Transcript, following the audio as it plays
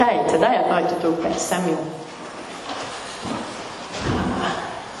Today I'd like to talk about Samuel.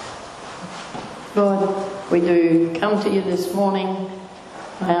 Lord, we do come to you this morning.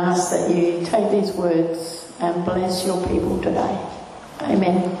 I ask that you take these words and bless your people today.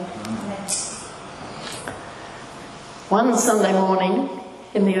 Amen. One Sunday morning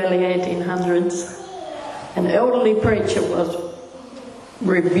in the early 1800s, an elderly preacher was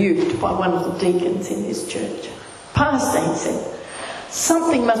rebuked by one of the deacons in his church. Pastor, he said,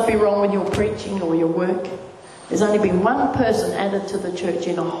 something must be wrong with your preaching or your work. There's only been one person added to the church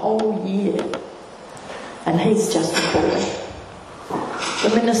in a whole year, and he's just a boy.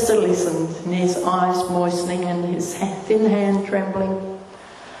 The minister listened, and his eyes moistening and his thin hand trembling.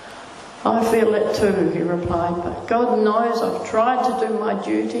 I feel it too, he replied, but God knows I've tried to do my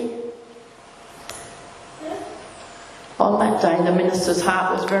duty. On that day, the minister's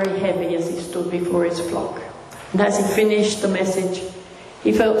heart was very heavy as he stood before his flock. And as he finished the message,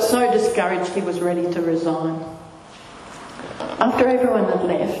 he felt so discouraged he was ready to resign. After everyone had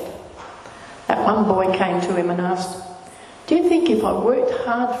left, that one boy came to him and asked, do you think if I worked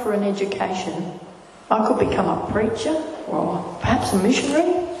hard for an education, I could become a preacher or perhaps a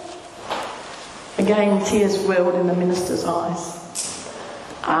missionary? Again, tears welled in the minister's eyes.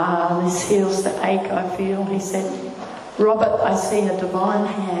 Ah, this heals the ache I feel, he said. Robert, I see a divine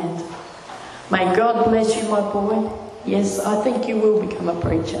hand. May God bless you, my boy. Yes, I think you will become a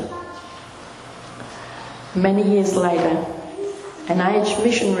preacher. Many years later, an aged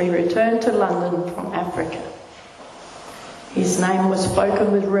missionary returned to London from Africa. His name was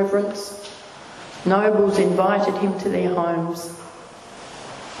spoken with reverence. Nobles invited him to their homes.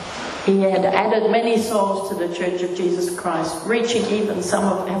 He had added many souls to the Church of Jesus Christ, reaching even some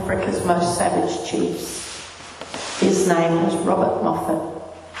of Africa's most savage chiefs. His name was Robert Moffat,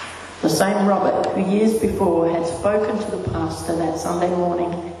 the same Robert who years before had spoken to the pastor that Sunday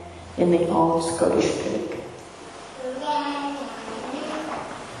morning in the old Scottish kirk.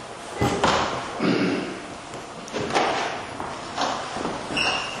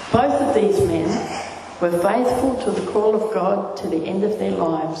 Both of these men were faithful to the call of God to the end of their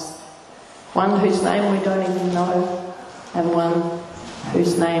lives. One whose name we don't even know, and one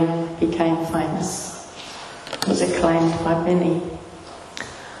whose name became famous, was acclaimed by many.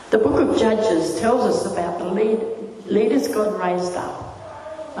 The book of Judges tells us about the leaders God raised up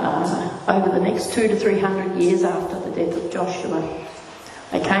over the next 200 to 300 years after the death of Joshua.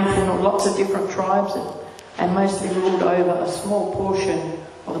 They came from lots of different tribes and mostly ruled over a small portion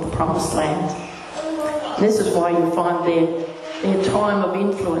of the Promised Land. And this is why you find their time of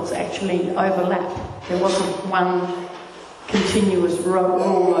influence actually overlap. There wasn't one continuous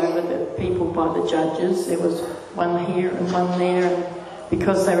rule over the people by the judges. There was one here and one there, and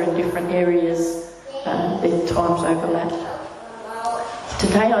because they were in different areas, their times overlapped.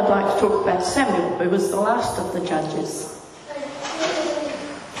 Today I'd like to talk about Samuel, who was the last of the judges.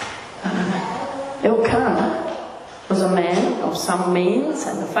 Elkanah was a man of some means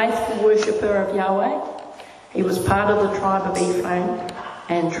and a faithful worshipper of Yahweh. He was part of the tribe of Ephraim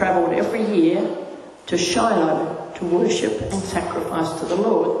and travelled every year to Shiloh to worship and sacrifice to the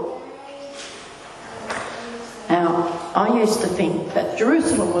Lord. Now, I used to think that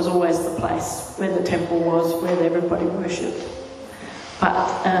Jerusalem was always the place where the temple was, where everybody worshipped. But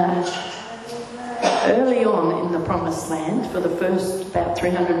early on in the Promised Land, for the first about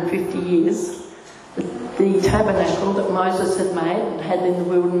 350 years, the tabernacle that Moses had made and had in the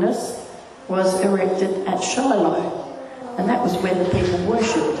wilderness was erected at Shiloh, and that was where the people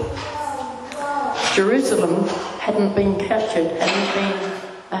worshipped. Jerusalem hadn't been captured, hadn't been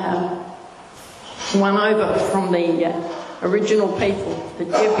won over from the original people, the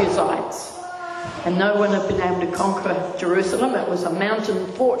Jebusites, and no one had been able to conquer Jerusalem. It was a mountain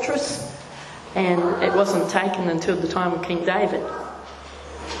fortress, and it wasn't taken until the time of King David.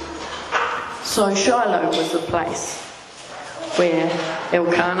 So Shiloh was the place where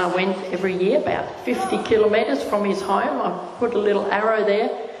Elkanah went every year, about 50 kilometres from his home. I put a little arrow there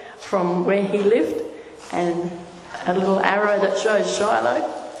from where he lived, and a little arrow that shows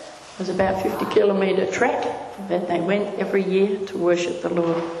Shiloh. It was about 50 kilometre trek that they went every year to worship the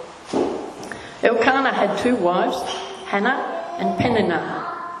Lord. Elkanah had two wives, Hannah and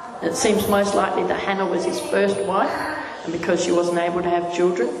Peninnah. It seems most likely that Hannah was his first wife, and because she wasn't able to have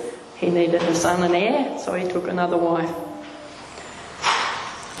children, he needed a son and heir, so he took another wife.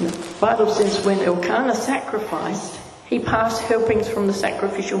 The Bible says when Elkanah sacrificed, he passed helpings from the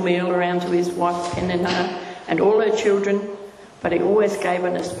sacrificial meal around to his wife Peninnah and all her children, but he always gave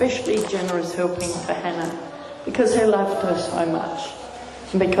an especially generous helping for Hannah because he loved her so much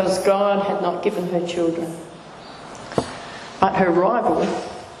and because God had not given her children. But her rival,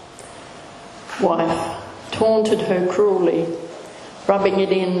 wife taunted her cruelly, rubbing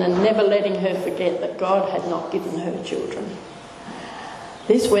it in and never letting her forget that God had not given her children.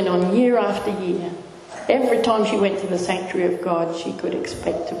 This went on year after year. Every time she went to the sanctuary of God, she could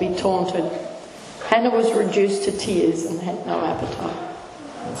expect to be taunted. Hannah was reduced to tears and had no appetite.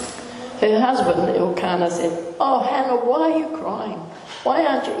 Her husband, Elkanah, said, "Oh, Hannah, why are you crying? Why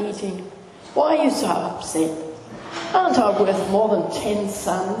aren't you eating? Why are you so upset? Aren't I worth more than 10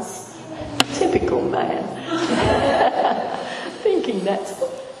 sons?" Typical man. Thinking that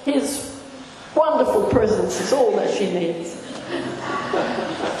his wonderful presence is all that she needs.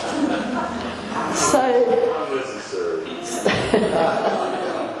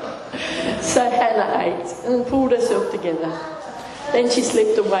 So Hannah ate and pulled herself together. Then she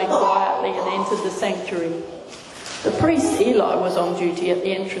slipped away quietly and entered the sanctuary. The priest Eli was on duty at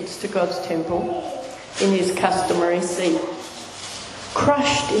the entrance to God's temple in his customary seat.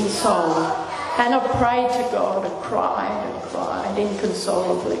 Crushed in soul, Hannah prayed to God and cried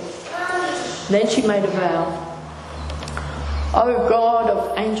inconsolably. Then she made a vow. "O God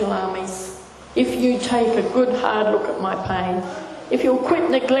of angel armies, if you take a good hard look at my pain, if you'll quit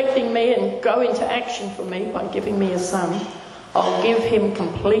neglecting me and go into action for me by giving me a son, I'll give him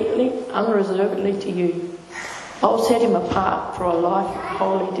completely, unreservedly to you. I'll set him apart for a life of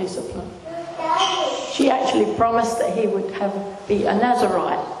holy discipline." She actually promised that he would be a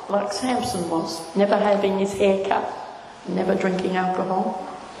Nazarite, like Samson was, never having his hair cut, never drinking alcohol.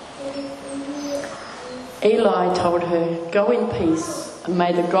 Eli told her, "Go in peace, and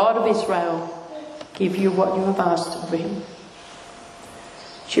may the God of Israel give you what you have asked of him."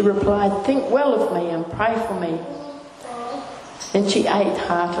 She replied, "Think well of me and pray for me." Then she ate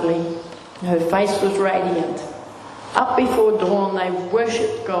heartily, and her face was radiant. Up before dawn they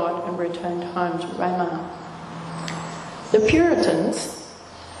worshipped God and returned home to Ramah. The Puritans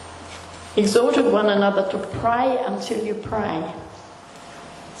exhorted one another to pray until you pray.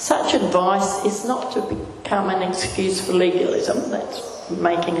 Such advice is not to become an excuse for legalism, that's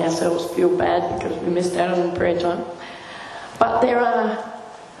making ourselves feel bad because we missed out on prayer time. But there are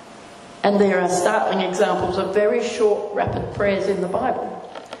startling examples of very short, rapid prayers in the Bible.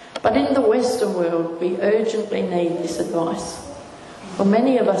 But in the Western world, we urgently need this advice. For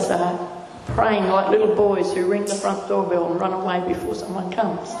many of us are praying like little boys who ring the front doorbell and run away before someone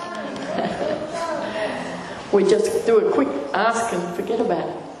comes. We just do a quick ask and forget about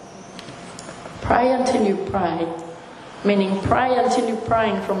it. Pray until you pray, meaning pray until you're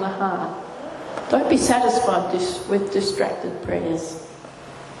praying from the heart. Don't be satisfied with distracted prayers.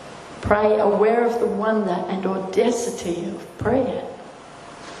 Pray aware of the wonder and audacity of prayer.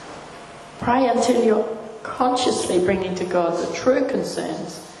 Pray until you're consciously bringing to God the true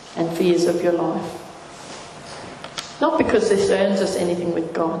concerns and fears of your life. Not because this earns us anything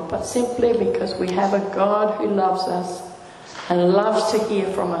with God, but simply because we have a God who loves us and loves to hear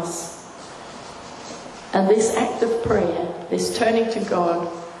from us. And this act of prayer, this turning to God,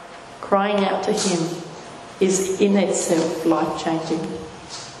 crying out to him, is in itself life-changing.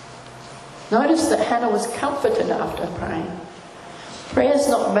 Notice that Hannah was comforted after praying. Prayer is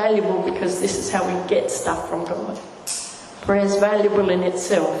not valuable because this is how we get stuff from God. Prayer is valuable in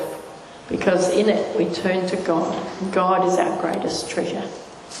itself because in it we turn to God, and God is our greatest treasure.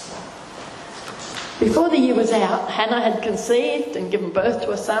 Before the year was out, Hannah had conceived and given birth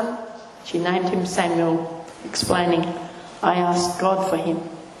to a son. She named him Samuel, explaining, "I asked God for him."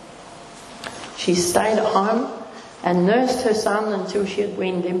 She stayed at home and nursed her son until she had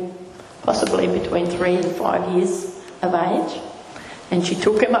weaned him, possibly between 3 and 5 years of age. And she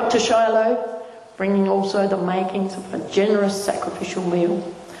took him up to Shiloh, bringing also the makings of a generous sacrificial meal,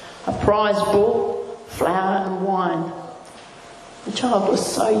 a prize bull, flour and wine. The child was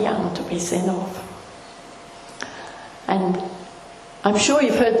so young to be sent off. And I'm sure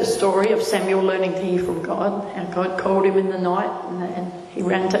you've heard the story of Samuel learning to hear from God, how God called him in the night and he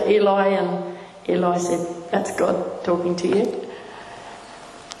ran to Eli and Eli said, "That's God talking to you."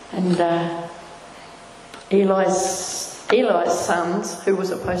 And Eli's sons, who were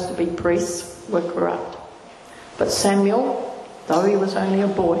supposed to be priests, were corrupt. But Samuel, though he was only a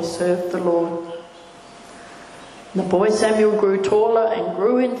boy, served the Lord. The boy Samuel grew taller and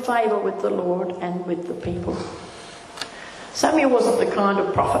grew in favour with the Lord and with the people. Samuel wasn't the kind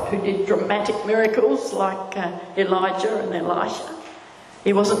of prophet who did dramatic miracles like Elijah and Elisha.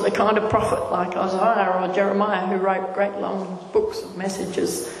 He wasn't the kind of prophet like Isaiah or Jeremiah who wrote great long books of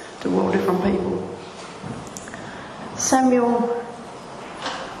messages to all different people. Samuel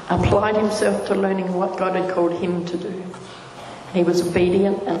applied himself to learning what God had called him to do. He was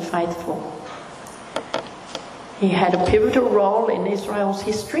obedient and faithful. He had a pivotal role in Israel's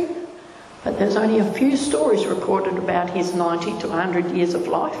history, But there's only a few stories recorded about his 90 to 100 years of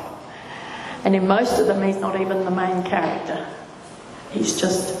life. And in most of them, he's not even the main character. He's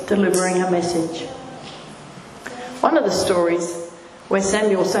just delivering a message. One of the stories where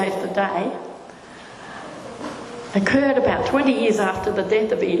Samuel saved the day occurred about 20 years after the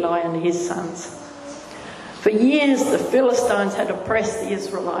death of Eli and his sons. For years, the Philistines had oppressed the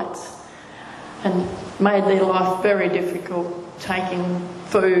Israelites and made their life very difficult, taking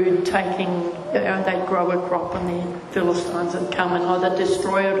food, they'd grow a crop and the Philistines would come and either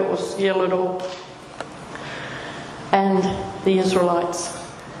destroy it or steal it all. And the Israelites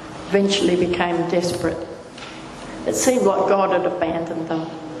eventually became desperate. It seemed like God had abandoned them.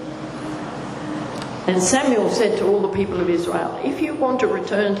 And Samuel said to all the people of Israel, if you want to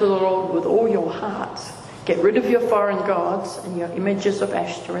return to the Lord with all your hearts, get rid of your foreign gods and your images of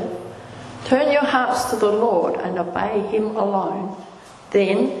Ashtoreth, turn your hearts to the Lord and obey him alone,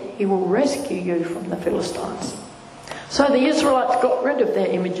 then he will rescue you from the Philistines. So the Israelites got rid of their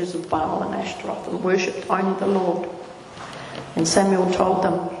images of Baal and Ashtaroth and worshipped only the Lord. And Samuel told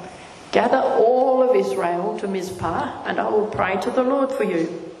them, gather all of Israel to Mizpah and I will pray to the Lord for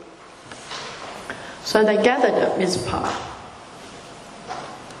you. So they gathered at Mizpah.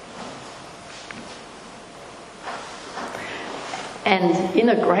 And in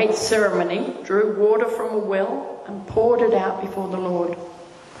a great ceremony drew water from a well and poured it out before the Lord.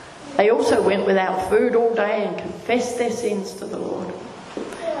 They also went without food all day and confessed their sins to the Lord.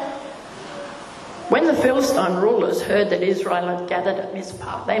 When the Philistine rulers heard that Israel had gathered at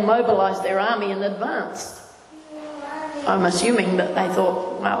Mizpah, they mobilised their army and advanced. I'm assuming that they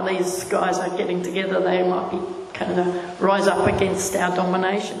thought, well, these guys are getting together, they might be kind of rise up against our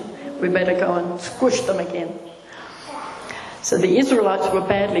domination. We better go and squish them again. So the Israelites were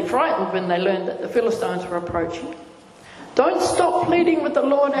badly frightened when they learned that the Philistines were approaching. Don't stop pleading with the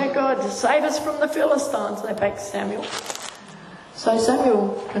Lord our God to save us from the Philistines, they begged Samuel. So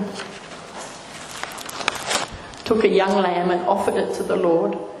Samuel took a young lamb and offered it to the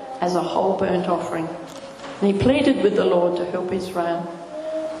Lord as a whole burnt offering. And he pleaded with the Lord to help Israel,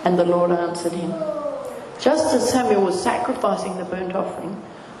 and the Lord answered him. Just as Samuel was sacrificing the burnt offering,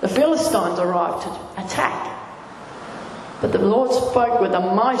 the Philistines arrived to attack. But the Lord spoke with a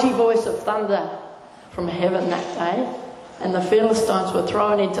mighty voice of thunder from heaven that day, and the Philistines were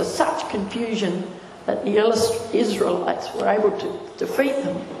thrown into such confusion that the Israelites were able to defeat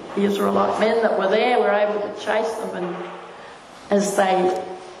them. The Israelite men that were there were able to chase them, and as they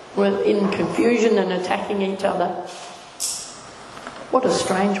were in confusion and attacking each other. What a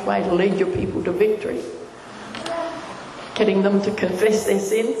strange way to lead your people to victory. Getting them to confess their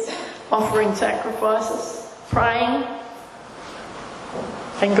sins, offering sacrifices, praying.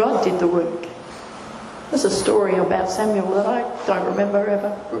 And God did the work. There's a story about Samuel that I don't remember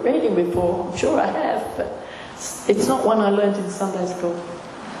ever reading before. I'm sure I have, but it's not one I learned in Sunday school.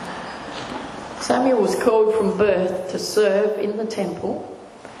 Samuel was called from birth to serve in the temple,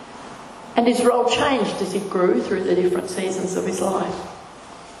 and his role changed as he grew through the different seasons of his life.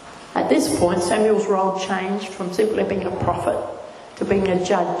 At this point, Samuel's role changed from simply being a prophet to being a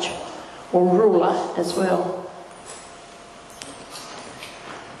judge or ruler as well.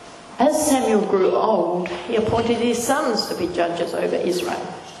 As Samuel grew old, he appointed his sons to be judges over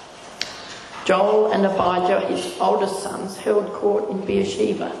Israel. Joel and Abijah, his oldest sons, held court in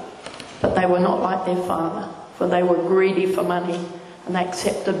Beersheba, but they were not like their father, for they were greedy for money and they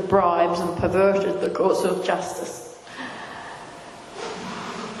accepted bribes and perverted the course of justice.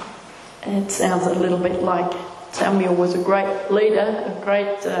 And it sounds a little bit like Samuel was a great leader, a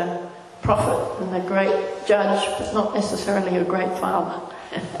great prophet and a great judge, but not necessarily a great father.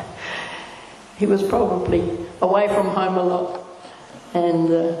 He was probably away from home a lot, and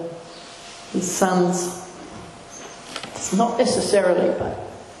his sons, it's not necessarily, but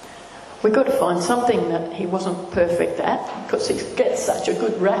we've got to find something that he wasn't perfect at, because he gets such a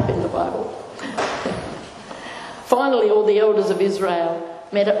good rap in the Bible. Finally, all the elders of Israel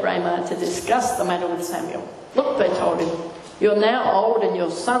met at Ramah to discuss the matter with Samuel. Look, they told him, you're now old and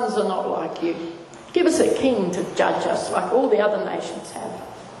your sons are not like you. Give us a king to judge us like all the other nations have.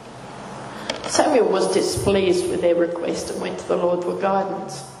 Samuel was displeased with their request and went to the Lord for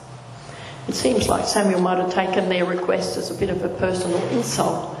guidance. It seems like Samuel might have taken their request as a bit of a personal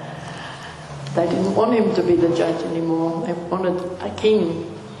insult. They didn't want him to be the judge anymore. They wanted a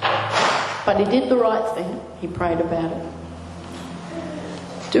king. But he did the right thing. He prayed about it.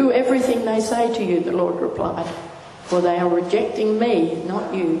 Do everything they say to you, the Lord replied, for they are rejecting me,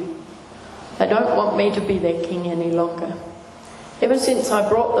 not you. They don't want me to be their king any longer. Ever since I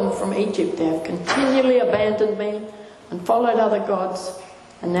brought them from Egypt, they have continually abandoned me and followed other gods.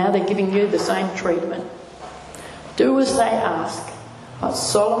 and now they're giving you the same treatment. Do as they ask, but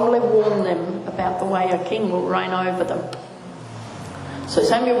solemnly warn them about the way a king will reign over them. So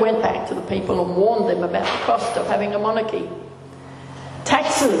Samuel went back to the people and warned them about the cost of having a monarchy.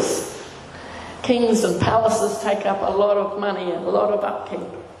 Taxes. Kings and palaces take up a lot of money and a lot of upkeep.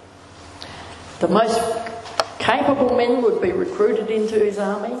 The most capable men would be recruited into his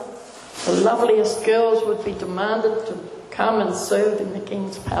army. The loveliest girls would be demanded to come and serve in the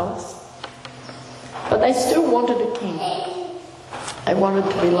king's palace. But they still wanted a king. They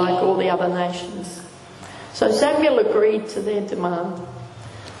wanted to be like all the other nations. So Samuel agreed to their demand.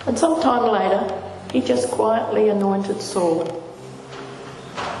 And sometime later, he just quietly anointed Saul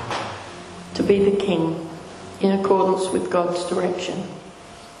to be the king in accordance with God's direction.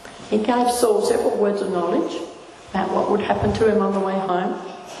 He gave Saul several words of knowledge about what would happen to him on the way home.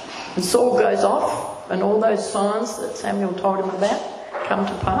 And Saul goes off, and all those signs that Samuel told him about come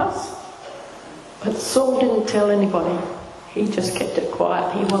to pass. But Saul didn't tell anybody. He just kept it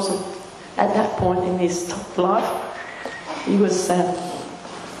quiet. He wasn't, at that point in his life, he was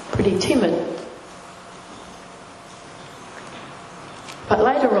pretty timid. But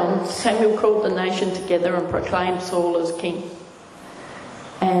later on, Samuel called the nation together and proclaimed Saul as king.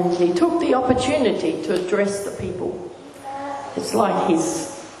 And he took the opportunity to address the people. It's like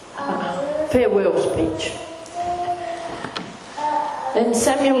his farewell speech. Then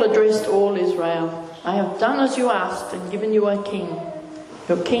Samuel addressed all Israel. I have done as you asked and given you a king.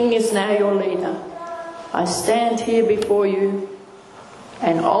 Your king is now your leader. I stand here before you,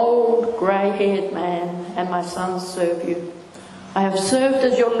 an old grey-haired man, and my sons serve you. I have served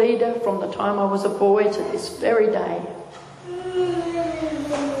as your leader from the time I was a boy to this very day.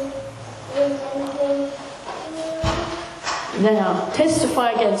 Now,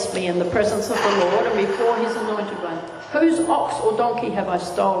 testify against me in the presence of the Lord and before his anointed one. Whose ox or donkey have I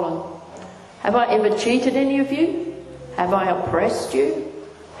stolen? Have I ever cheated any of you? Have I oppressed you?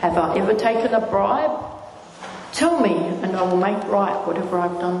 Have I ever taken a bribe? Tell me, and I will make right whatever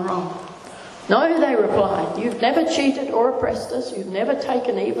I've done wrong. No, they replied, you've never cheated or oppressed us. You've never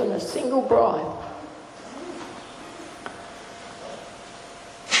taken even a single bribe.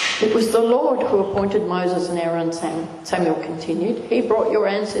 It was the Lord who appointed Moses and Aaron, Samuel continued. He brought your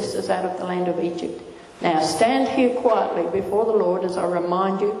ancestors out of the land of Egypt. Now stand here quietly before the Lord as I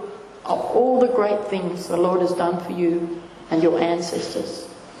remind you of all the great things the Lord has done for you and your ancestors.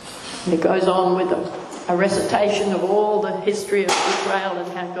 And it goes on with a recitation of all the history of Israel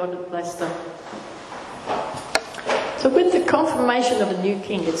and how God had blessed them. So with the confirmation of a new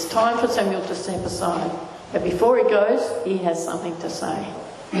king, it's time for Samuel to step aside. But before he goes, he has something to say.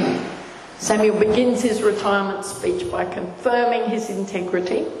 Samuel begins his retirement speech by confirming his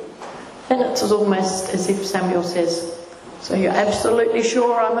integrity. Then it's almost as if Samuel says, so you're absolutely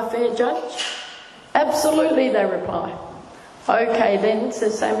sure I'm a fair judge? Absolutely, they reply. Okay then,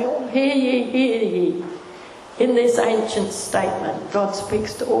 says Samuel, hear ye, hear ye. In this ancient statement, God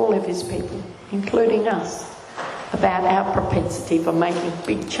speaks to all of his people, including us, about our propensity for making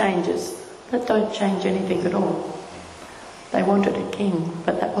big changes that don't change anything at all. They wanted a king,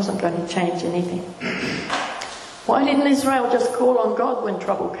 but that wasn't going to change anything. Why didn't Israel just call on God when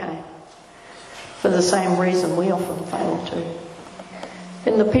trouble came? For the same reason we often fail to.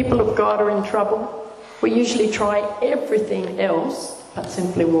 When the people of God are in trouble, we usually try everything else but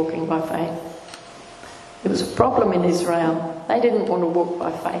simply walking by faith. There was a problem in Israel. They didn't want to walk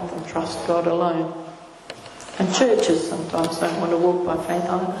by faith and trust God alone. And churches sometimes don't want to walk by faith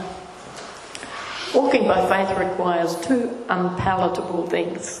either. Walking by faith requires two unpalatable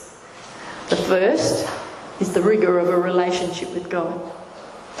things. The first is the rigour of a relationship with God.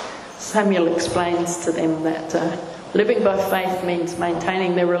 Samuel explains to them that living by faith means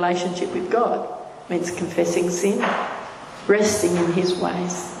maintaining their relationship with God, means confessing sin, resting in his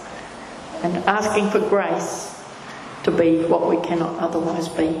ways, and asking for grace to be what we cannot otherwise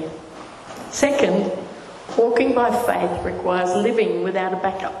be. Second, walking by faith requires living without a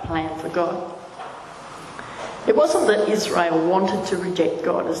backup plan for God. It wasn't that Israel wanted to reject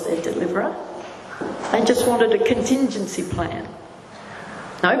God as their deliverer. They just wanted a contingency plan.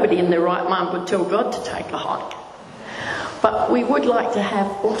 Nobody in their right mind would tell God to take a hike. But we would like to have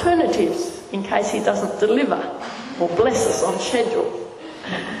alternatives in case he doesn't deliver or bless us on schedule.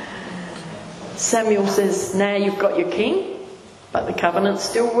 Samuel says, now you've got your king, but the covenant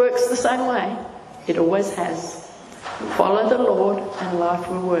still works the same way. It always has. Follow the Lord and life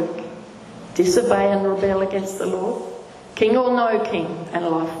will work. Disobey and rebel against the Lord, king or no king, and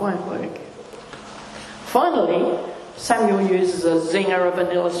life won't work. Finally, Samuel uses a zinger of an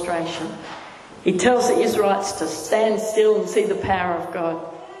illustration. He tells the Israelites to stand still and see the power of God.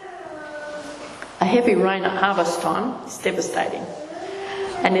 A heavy rain at harvest time is devastating,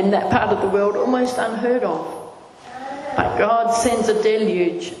 and in that part of the world almost unheard of. But God sends a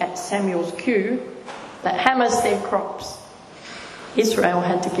deluge at Samuel's cue that hammers their crops. Israel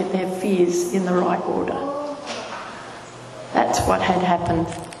had to get their fears in the right order. That's what had happened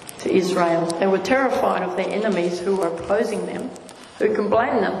to Israel. They were terrified of their enemies who were opposing them. Who can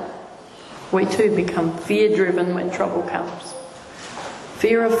blame them? We too become fear-driven when trouble comes.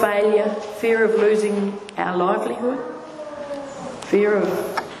 Fear of failure, fear of losing our livelihood, fear of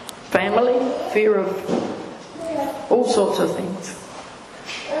family, fear of all sorts of things.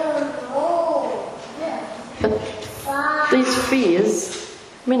 But these fears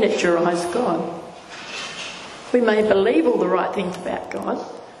miniaturise God. We may believe all the right things about God,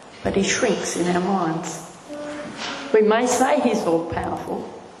 but he shrinks in our minds. We may say he's all-powerful,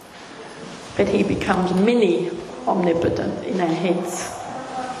 but he becomes mini-omnipotent in our heads.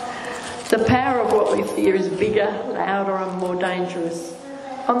 The power of what we fear is bigger, louder and more dangerous.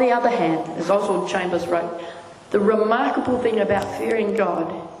 On the other hand, as Oswald Chambers wrote, the remarkable thing about fearing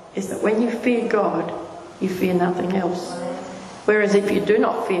God is that when you fear God, you fear nothing else. Whereas if you do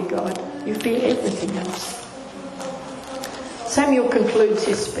not fear God, you fear everything else. Samuel concludes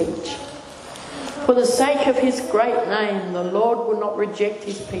his speech. For the sake of his great name, the Lord will not reject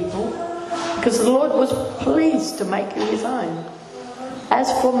his people, because the Lord was pleased to make you his own. As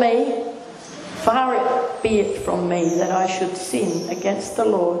for me, far be it from me that I should sin against the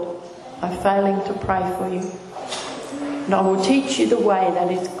Lord by failing to pray for you. And I will teach you the way that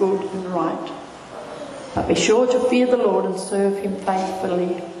is good and right. But be sure to fear the Lord and serve him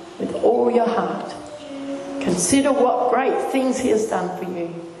faithfully with all your heart. Consider what great things he has done for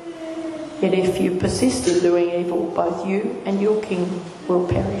you. Yet if you persist in doing evil, both you and your king will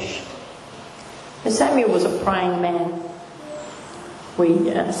perish. And Samuel was a praying man.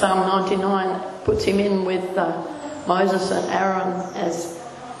 Psalm 99 puts him in with Moses and Aaron as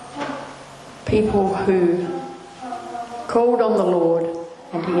people who called on the Lord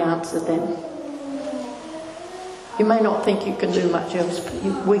and he answered them. You may not think you can do much else, but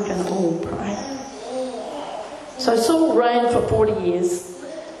we can all pray. So Saul reigned for 40 years,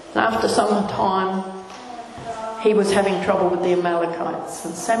 and after some time he was having trouble with the Amalekites,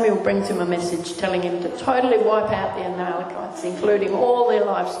 and Samuel brings him a message telling him to totally wipe out the Amalekites, including all their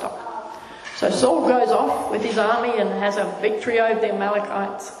livestock. So Saul goes off with his army and has a victory over the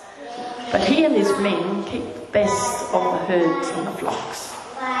Amalekites, but he and his men keep the best of the herds and the flocks.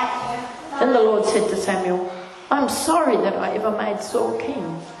 Then the Lord said to Samuel, I'm sorry that I ever made Saul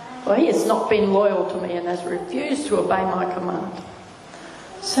king, for he has not been loyal to me and has refused to obey my command.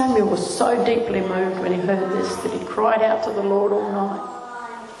 Samuel was so deeply moved when he heard this that he cried out to the Lord all night.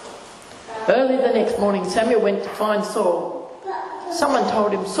 Early the next morning, Samuel went to find Saul. Someone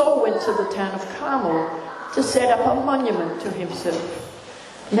told him Saul went to the town of Carmel to set up a monument to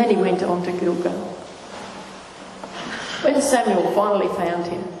himself. And then he went on to Gilgal. When Samuel finally found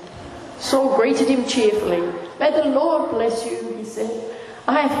him, Saul greeted him cheerfully. May the Lord bless you, he said.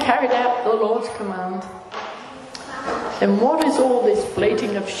 I have carried out the Lord's command. Then what is all this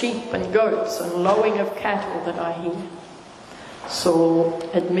bleating of sheep and goats and lowing of cattle that I hear? Saul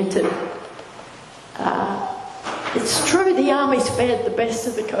admitted, it's true the army spared the best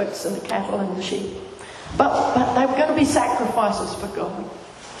of the goats and the cattle and the sheep, but they were going to be sacrifices for God.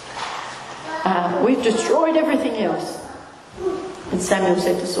 We've destroyed everything else. And Samuel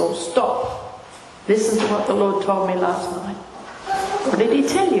said to Saul, stop. Listen to what the Lord told me last night. What did he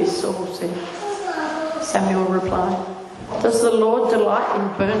tell you? Saul said. Samuel replied, does the Lord delight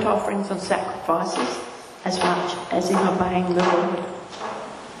in burnt offerings and sacrifices as much as in obeying the Lord?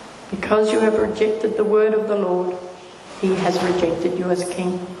 Because you have rejected the word of the Lord, he has rejected you as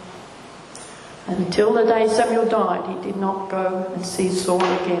king. And until the day Samuel died, he did not go and see Saul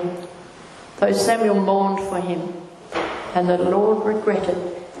again, though Samuel mourned for him, and the Lord regretted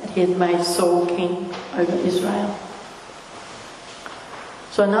that he had made Saul king over Israel.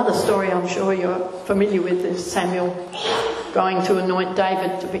 So another story I'm sure you're familiar with is Samuel going to anoint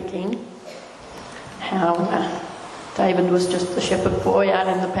David to be king. How David was just a shepherd boy out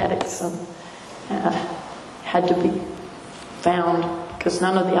in the paddocks and had to be found because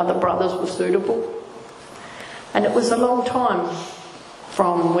none of the other brothers were suitable. And it was a long time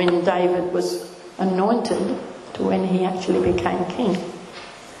from when David was anointed to when he actually became king.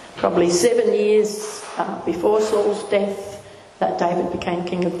 Probably 7 years before Saul's death, that David became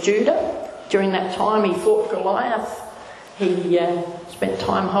king of Judah. During that time he fought Goliath. He spent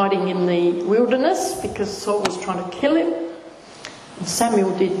time hiding in the wilderness because Saul was trying to kill him. And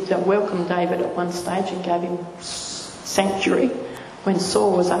Samuel did welcome David at one stage and gave him sanctuary when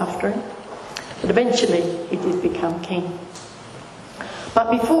Saul was after him. But eventually he did become king.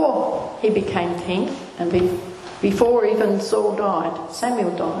 But before he became king, and before even Saul died,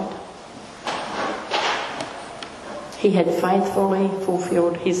 Samuel died, he had faithfully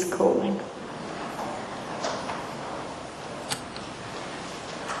fulfilled his calling.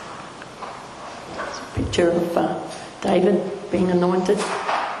 It's a picture of David being anointed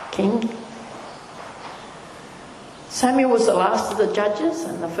king. Samuel was the last of the judges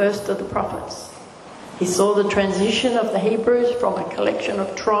and the first of the prophets. He saw the transition of the Hebrews from a collection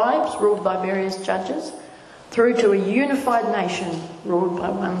of tribes ruled by various judges through to a unified nation ruled by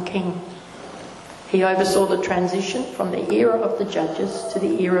one king. He oversaw the transition from the era of the judges to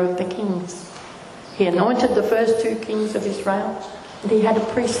the era of the kings. He anointed the first 2 kings of Israel, and he had a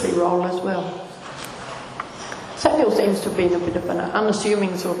priestly role as well. Samuel seems to have been a bit of an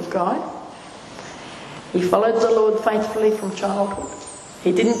unassuming sort of guy. He followed the Lord faithfully from childhood.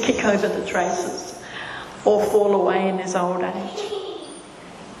 He didn't kick over the traces or fall away in his old age.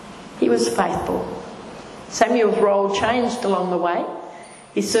 He was faithful. Samuel's role changed along the way.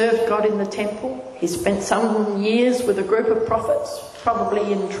 He served God in the temple. He spent some years with a group of prophets,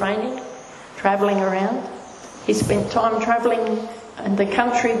 probably in training, travelling around. He spent time travelling in the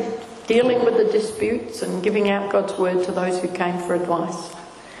country, dealing with the disputes and giving out God's word to those who came for advice.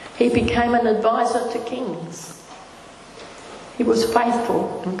 He became an advisor to kings. He was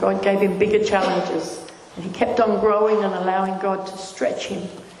faithful, and God gave him bigger challenges. And he kept on growing and allowing God to stretch him,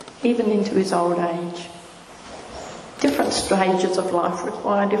 even into his old age. Different stages of life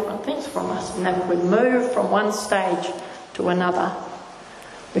require different things from us, and that we move from one stage to another.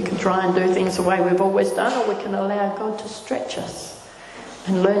 We can try and do things the way we've always done, or we can allow God to stretch us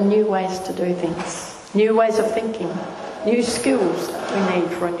and learn new ways to do things, new ways of thinking, new skills that we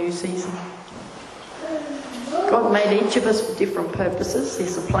need for a new season. God made each of us for different purposes.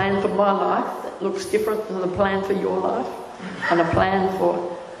 There's a plan for my life that looks different than the plan for your life, and a plan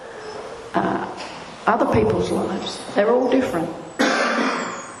for other people's lives. They're all different.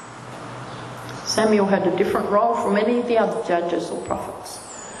 Samuel had a different role from any of the other judges or prophets.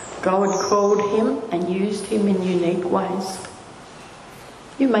 God called him and used him in unique ways.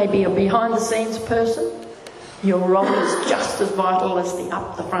 You may be a behind-the-scenes person. Your role is just as vital as the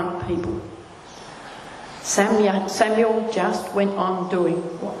up-the-front people. Samuel just went on doing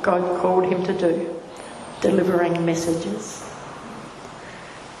what God called him to do, delivering messages.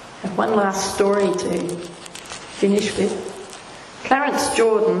 And one last story to finish with. Clarence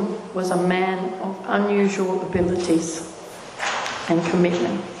Jordan was a man of unusual abilities and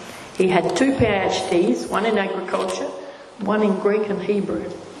commitment. He had 2 PhDs, one in agriculture, one in Greek and Hebrew.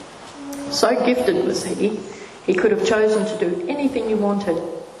 So gifted was he could have chosen to do anything he wanted.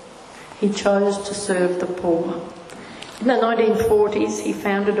 He chose to serve the poor. In the 1940s, he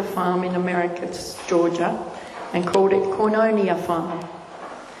founded a farm in Americus, Georgia, and called it Koinonia Farm.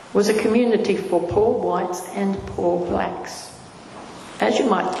 It was a community for poor whites and poor blacks. As you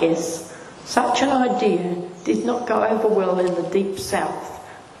might guess, such an idea did not go over well in the deep south,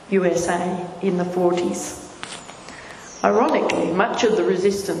 USA, in the 40s. Ironically, much of the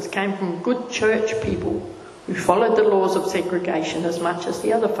resistance came from good church people who followed the laws of segregation as much as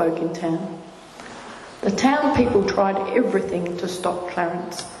the other folk in town. The town people tried everything to stop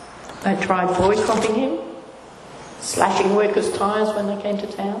Clarence. They tried boycotting him, slashing workers' tyres when they came to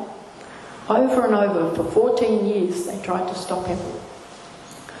town. Over and over, for 14 years, they tried to stop him.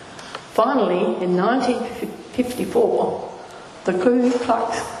 Finally, in 1954, the Ku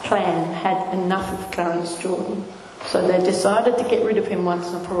Klux Klan had enough of Clarence Jordan, so they decided to get rid of him once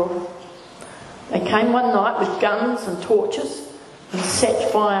and for all. They came one night with guns and torches and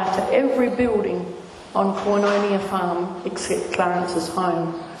set fire to every building on Koinonia Farm except Clarence's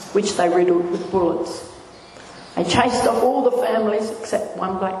home, which they riddled with bullets. They chased off all the families except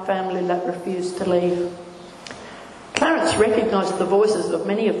one black family that refused to leave. Clarence recognised the voices of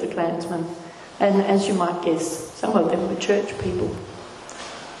many of the Klansmen, and as you might guess, some of them were church people.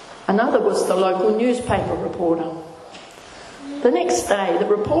 Another was the local newspaper reporter. The next day, the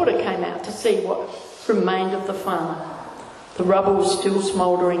reporter came out to see what remained of the farm. The rubble was still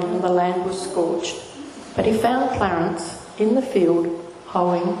smouldering and the land was scorched, but he found Clarence in the field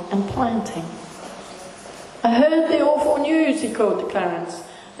hoeing and planting. "I heard the awful news," he called to Clarence,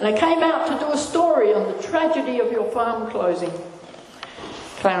 "and I came out to do a story on the tragedy of your farm closing."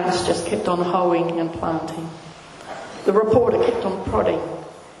 Clarence just kept on hoeing and planting. The reporter kept on prodding,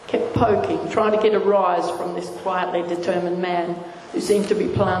 kept poking, trying to get a rise from this quietly determined man who seemed to be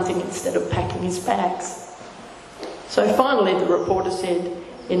planting instead of packing his bags. So finally the reporter said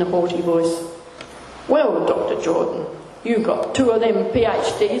in a haughty voice, "Well, Dr. Jordan, you got 2 of them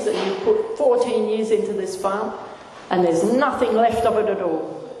PhDs and you put 14 years into this farm and there's nothing left of it at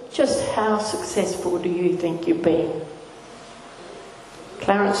all. Just how successful do you think you've been?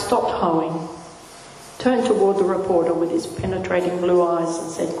 Clarence stopped hoeing, turned toward the reporter with his penetrating blue eyes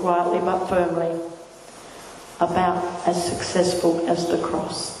and said quietly but firmly, "About as successful as the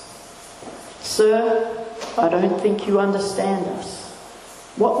cross." "Sir, I don't think you understand us.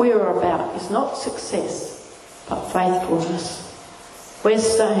 What we are about is not success, but faithfulness. We're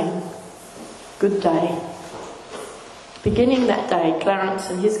saying, good day." Beginning that day, Clarence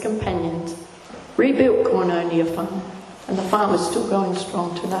and his companions rebuilt Cornonia Farm, and the farm is still going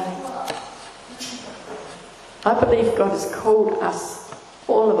strong today. I believe God has called us,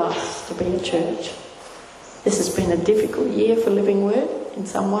 all of us, to be a church. This has been a difficult year for Living Word in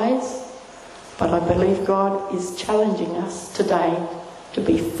some ways, but I believe God is challenging us today to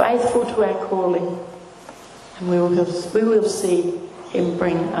be faithful to our calling, and we will see Him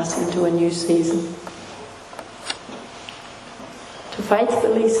bring us into a new season. To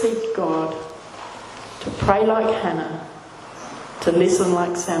faithfully seek God, to pray like Hannah, to listen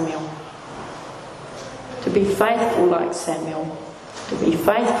like Samuel, to be faithful like Samuel, to be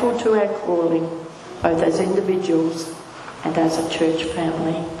faithful to our calling, both as individuals and as a church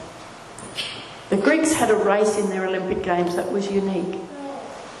family. The Greeks had a race in their Olympic Games that was unique.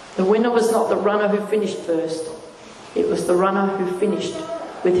 The winner was not the runner who finished first, it was the runner who finished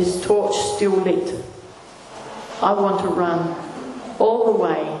with his torch still lit. I want to run all the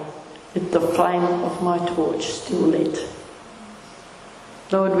way with the flame of my torch still lit.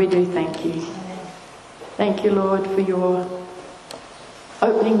 Lord, we do thank you. Thank you, Lord, for your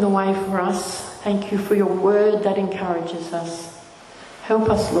opening the way for us. Thank you for your word that encourages us. Help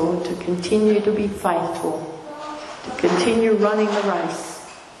us, Lord, to continue to be faithful, to continue running the race,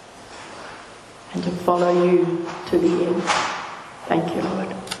 and to follow you to the end. Thank you,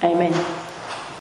 Lord. Amen.